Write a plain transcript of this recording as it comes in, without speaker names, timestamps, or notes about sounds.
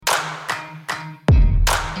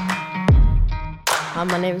Hi,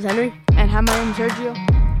 my name is Henry. And hi, my name is Sergio.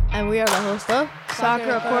 And we are the host of Soccer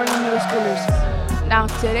According to the Schoolers. Now,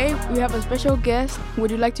 today we have a special guest. Would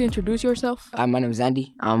you like to introduce yourself? Hi, my name is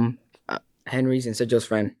Andy. I'm Henry's and Sergio's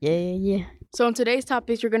friend. Yeah. So, in today's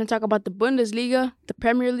topics, we're going to talk about the Bundesliga, the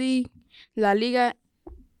Premier League, La Liga,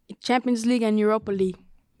 Champions League, and Europa League.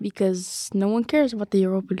 Because no one cares about the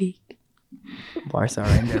Europa League. Barca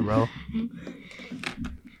are in there, bro.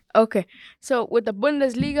 Okay, so with the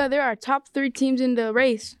Bundesliga, there are top 3 teams in the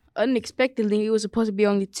race. Unexpectedly, it was supposed to be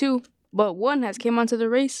only 2, but 1 has came onto the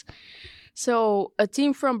race. So a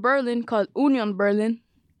team from Berlin called Union Berlin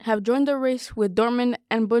have joined the race with Dortmund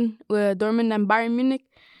and Bayern Munich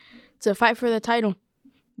to fight for the title.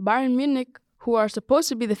 Bayern Munich, who are supposed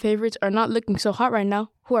to be the favorites, are not looking so hot right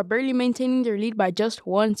now, who are barely maintaining their lead by just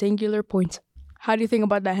 1 singular point. How do you think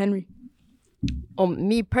about that, Henry?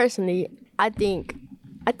 Me personally, I think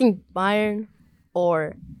Bayern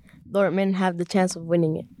or Dortmund have the chance of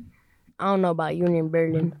winning it. I don't know about Union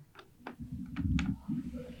Berlin.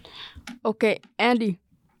 Okay, Andy,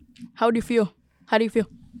 how do you feel?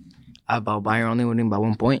 About Bayern only winning by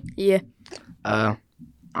 1 point? Yeah. I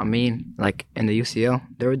mean, like in the UCL,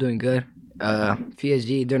 they were doing good.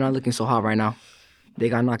 PSG, they're not looking so hot right now. They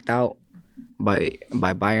got knocked out by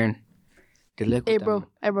Bayern. Good luck with them.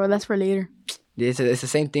 Hey, bro, that's for later. It's the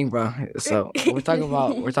same thing, bro. So we're talking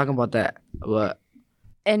about that. But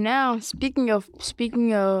and now, speaking of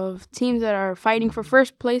teams that are fighting for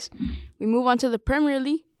first place, we move on to the Premier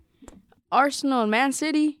League. Arsenal and Man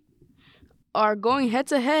City are going head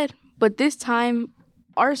to head, but this time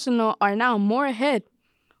Arsenal are now more ahead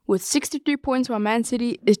with 63 points, while Man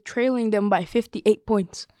City is trailing them by 58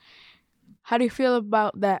 points. How do you feel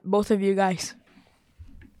about that, both of you guys?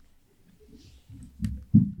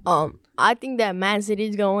 I think that Man City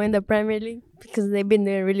is gonna win the Premier League because they've been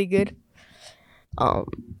doing really good.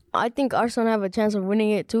 I think Arsenal have a chance of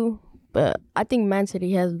winning it too, but I think Man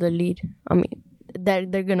City has the lead. I mean,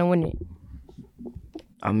 that they're gonna win it.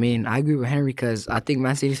 I mean, I agree with Henry because I think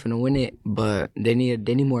Man City's gonna win it, but they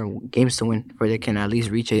need more games to win before they can at least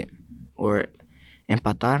reach it, or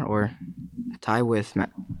empatar or tie with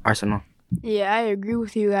Arsenal. Yeah, I agree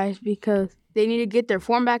with you guys because they need to get their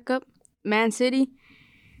form back up. Man City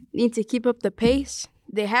need to keep up the pace.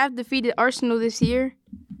 They have defeated Arsenal this year,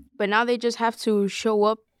 but now they just have to show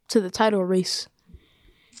up to the title race.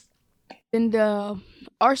 In the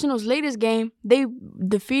Arsenal's latest game, they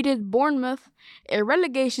defeated Bournemouth, a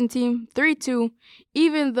relegation team, 3-2,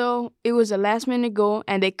 even though it was a last-minute goal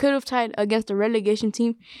and they could have tied against a relegation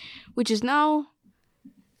team, which is now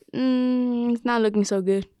it's not looking so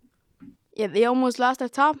good. Yeah, they almost lost the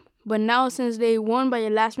top, but now since they won by a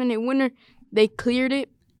last-minute winner, they cleared it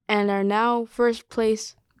and are now first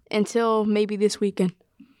place until maybe this weekend.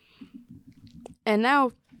 And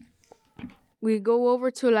now we go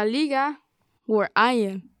over to La Liga, where I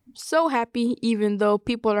am so happy, even though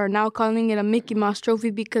people are now calling it a Mickey Mouse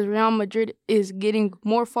trophy because Real Madrid is getting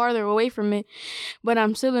more farther away from it, but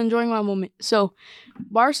I'm still enjoying my moment. So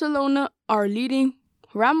Barcelona are leading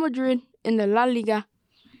Real Madrid in the La Liga,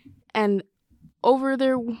 and over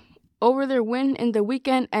their win in the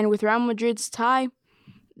weekend and with Real Madrid's tie,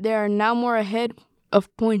 they are now more ahead of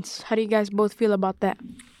points. How do you guys both feel about that?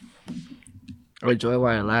 Enjoy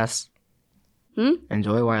while it lasts.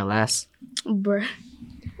 Enjoy while it lasts. Bruh.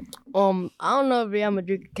 I don't know if Real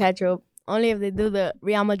Madrid can catch up. Only if they do the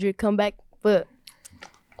Real Madrid comeback. But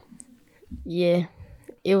yeah,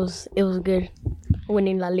 it was good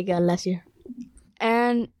winning La Liga last year.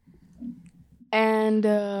 And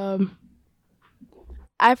I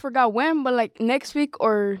forgot when, but like next week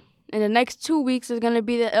or in the next 2 weeks is gonna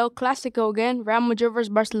be the El Clasico again. Real Madrid versus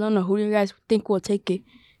Barcelona. Who do you guys think will take it?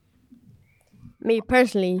 Me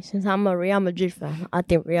personally, since I'm a Real Madrid fan, I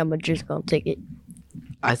think Real Madrid's gonna take it.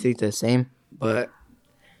 I think the same, but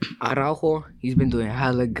Araujo, he's been doing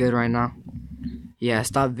hella good right now. Yeah,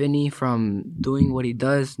 stop Vinny from doing what he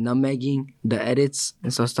does, nutmegging the edits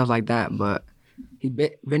and stuff like that, but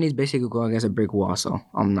Vinny's basically going against a brick wall, so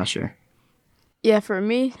I'm not sure. Yeah, for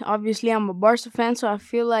me, obviously I'm a Barca fan, so I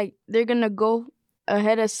feel like they're gonna go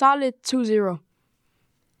ahead a solid 2-0.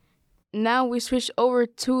 Now we switch over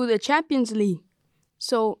to the Champions League.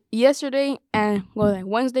 So yesterday and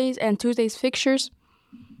Wednesdays and Tuesdays fixtures.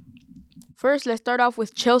 First, let's start off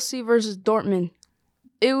with Chelsea versus Dortmund.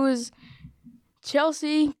 It was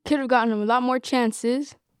Chelsea could have gotten a lot more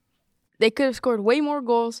chances. They could have scored way more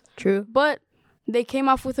goals. True. But they came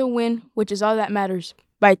off with a win, which is all that matters,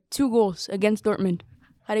 by 2 goals against Dortmund.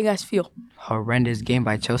 How do you guys feel? Horrendous game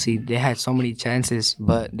by Chelsea. They had so many chances,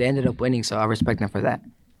 but they ended up winning, so I respect them for that.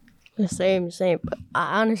 Same. But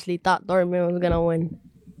I honestly thought Dortmund was gonna win.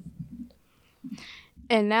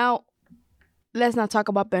 And now, let's not talk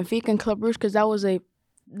about Benfica and Club Brugge because that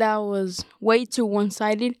was way too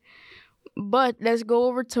one-sided. But let's go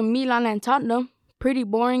over to Milan and Tottenham. Pretty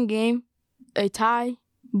boring game, a tie.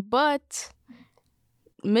 But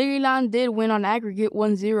Milan did win on aggregate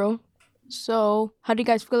 1-0. So, how do you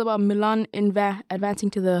guys feel about Milan advancing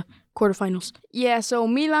to the quarterfinals? Yeah, so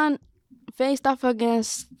Milan faced off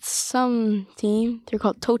against some team. They're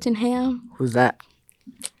called Tottenham. Who's that?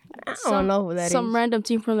 I don't know who that is. Some random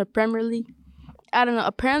team from the Premier League. I don't know.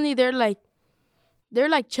 Apparently, they're like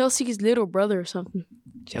Chelsea's little brother or something.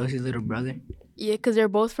 Chelsea's little brother? Yeah, because they're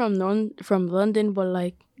both from London, but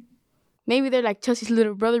like maybe they're like Chelsea's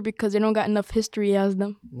little brother because they don't got enough history as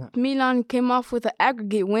them. No. Milan came off with an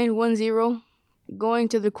aggregate win, 1-0, going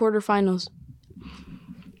to the quarterfinals.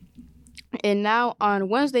 And now on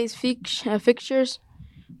Wednesday's fixtures,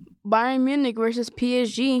 Bayern Munich versus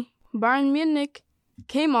PSG. Bayern Munich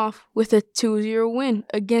came off with a 2-0 win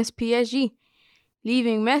against PSG,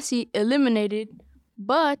 leaving Messi eliminated.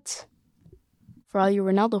 But for all you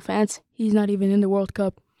Ronaldo fans, he's not even in the World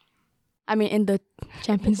Cup. I mean, in the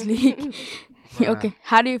Champions League. Okay,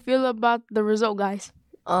 how do you feel about the result, guys?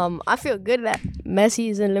 I feel good that Messi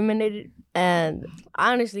is eliminated, and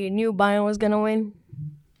I honestly knew Bayern was gonna win,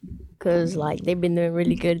 cause like they've been doing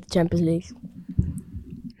really good at the Champions League.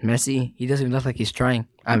 Messi, he doesn't look like he's trying.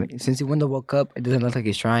 I mean, since he won the World Cup, it doesn't look like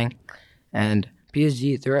he's trying. And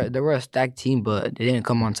PSG, they were a stacked team, but they didn't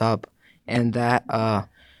come on top. And that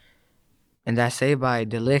save by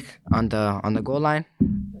De Ligt on the goal line,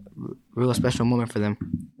 real special moment for them.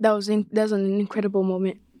 That was an incredible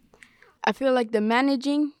moment. I feel like the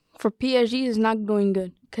managing for PSG is not going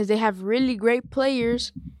good because they have really great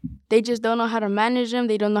players. They just don't know how to manage them.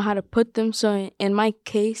 They don't know how to put them. So in my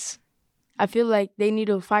case, I feel like they need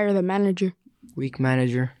to fire the manager. Weak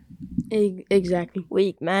manager. Exactly.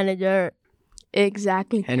 Weak manager.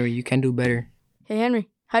 Exactly. Henry, you can do better. Hey, Henry,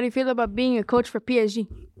 how do you feel about being a coach for PSG?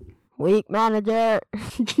 Weak manager.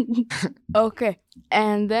 Okay.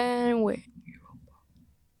 And then, wait.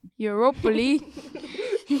 Europa League.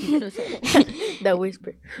 The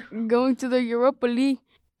whisper. Going to the Europa League.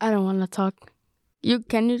 I don't want to talk.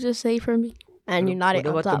 Can you just say for me? And United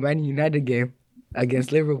on What about top. the Man United game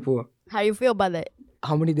against Liverpool? How you feel about that?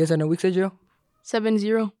 How many days on a week, Sergio?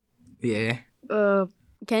 7-0. Yeah.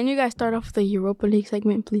 Can you guys start off the Europa League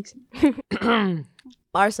segment, please?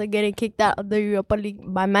 Barca getting kicked out of the Europa League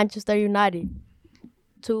by Manchester United.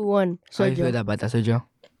 2-1. How you feel about that, Sergio?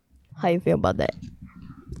 How you feel about that?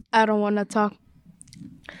 I don't want to talk.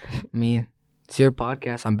 I mean, it's your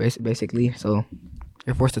podcast, I'm basically, so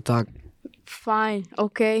you're forced to talk. Fine.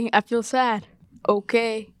 Okay. I feel sad.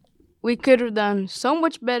 Okay. We could have done so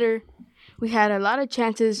much better. We had a lot of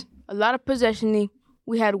chances, a lot of possessioning.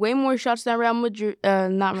 We had way more shots than not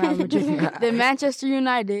Real Madrid, than Manchester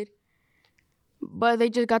United. But they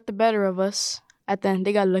just got the better of us at the end.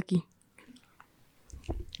 They got lucky.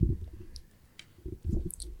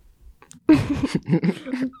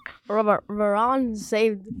 Robert Varane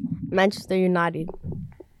saved Manchester United.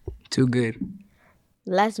 Too good.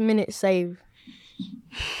 Last minute save.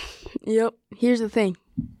 Yep. Here's the thing.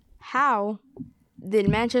 How did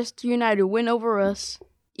Manchester United win over us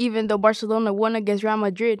even though Barcelona won against Real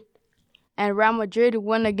Madrid and Real Madrid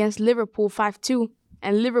won against Liverpool 5-2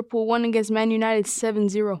 and Liverpool won against Man United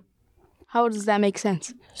 7-0? How does that make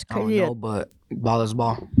sense? It's I don't crazy. know, but ball is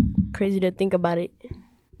ball. Crazy to think about it.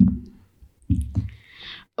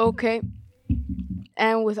 Okay.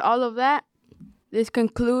 And with all of that, this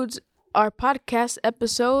concludes our podcast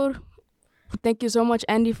episode. Thank you so much,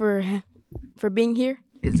 Andy, for being here.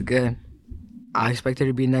 It's good. I expect her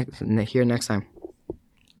to be here next time.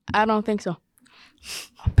 I don't think so.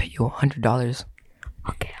 I'll pay you $100.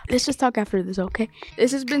 Okay. Let's just talk after this, okay?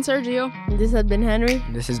 This has been Sergio. This has been Henry.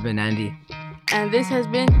 This has been Andy. And this has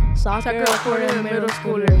been Soccer for the Middle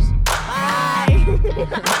Schoolers. Bye.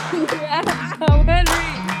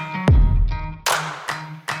 Henry.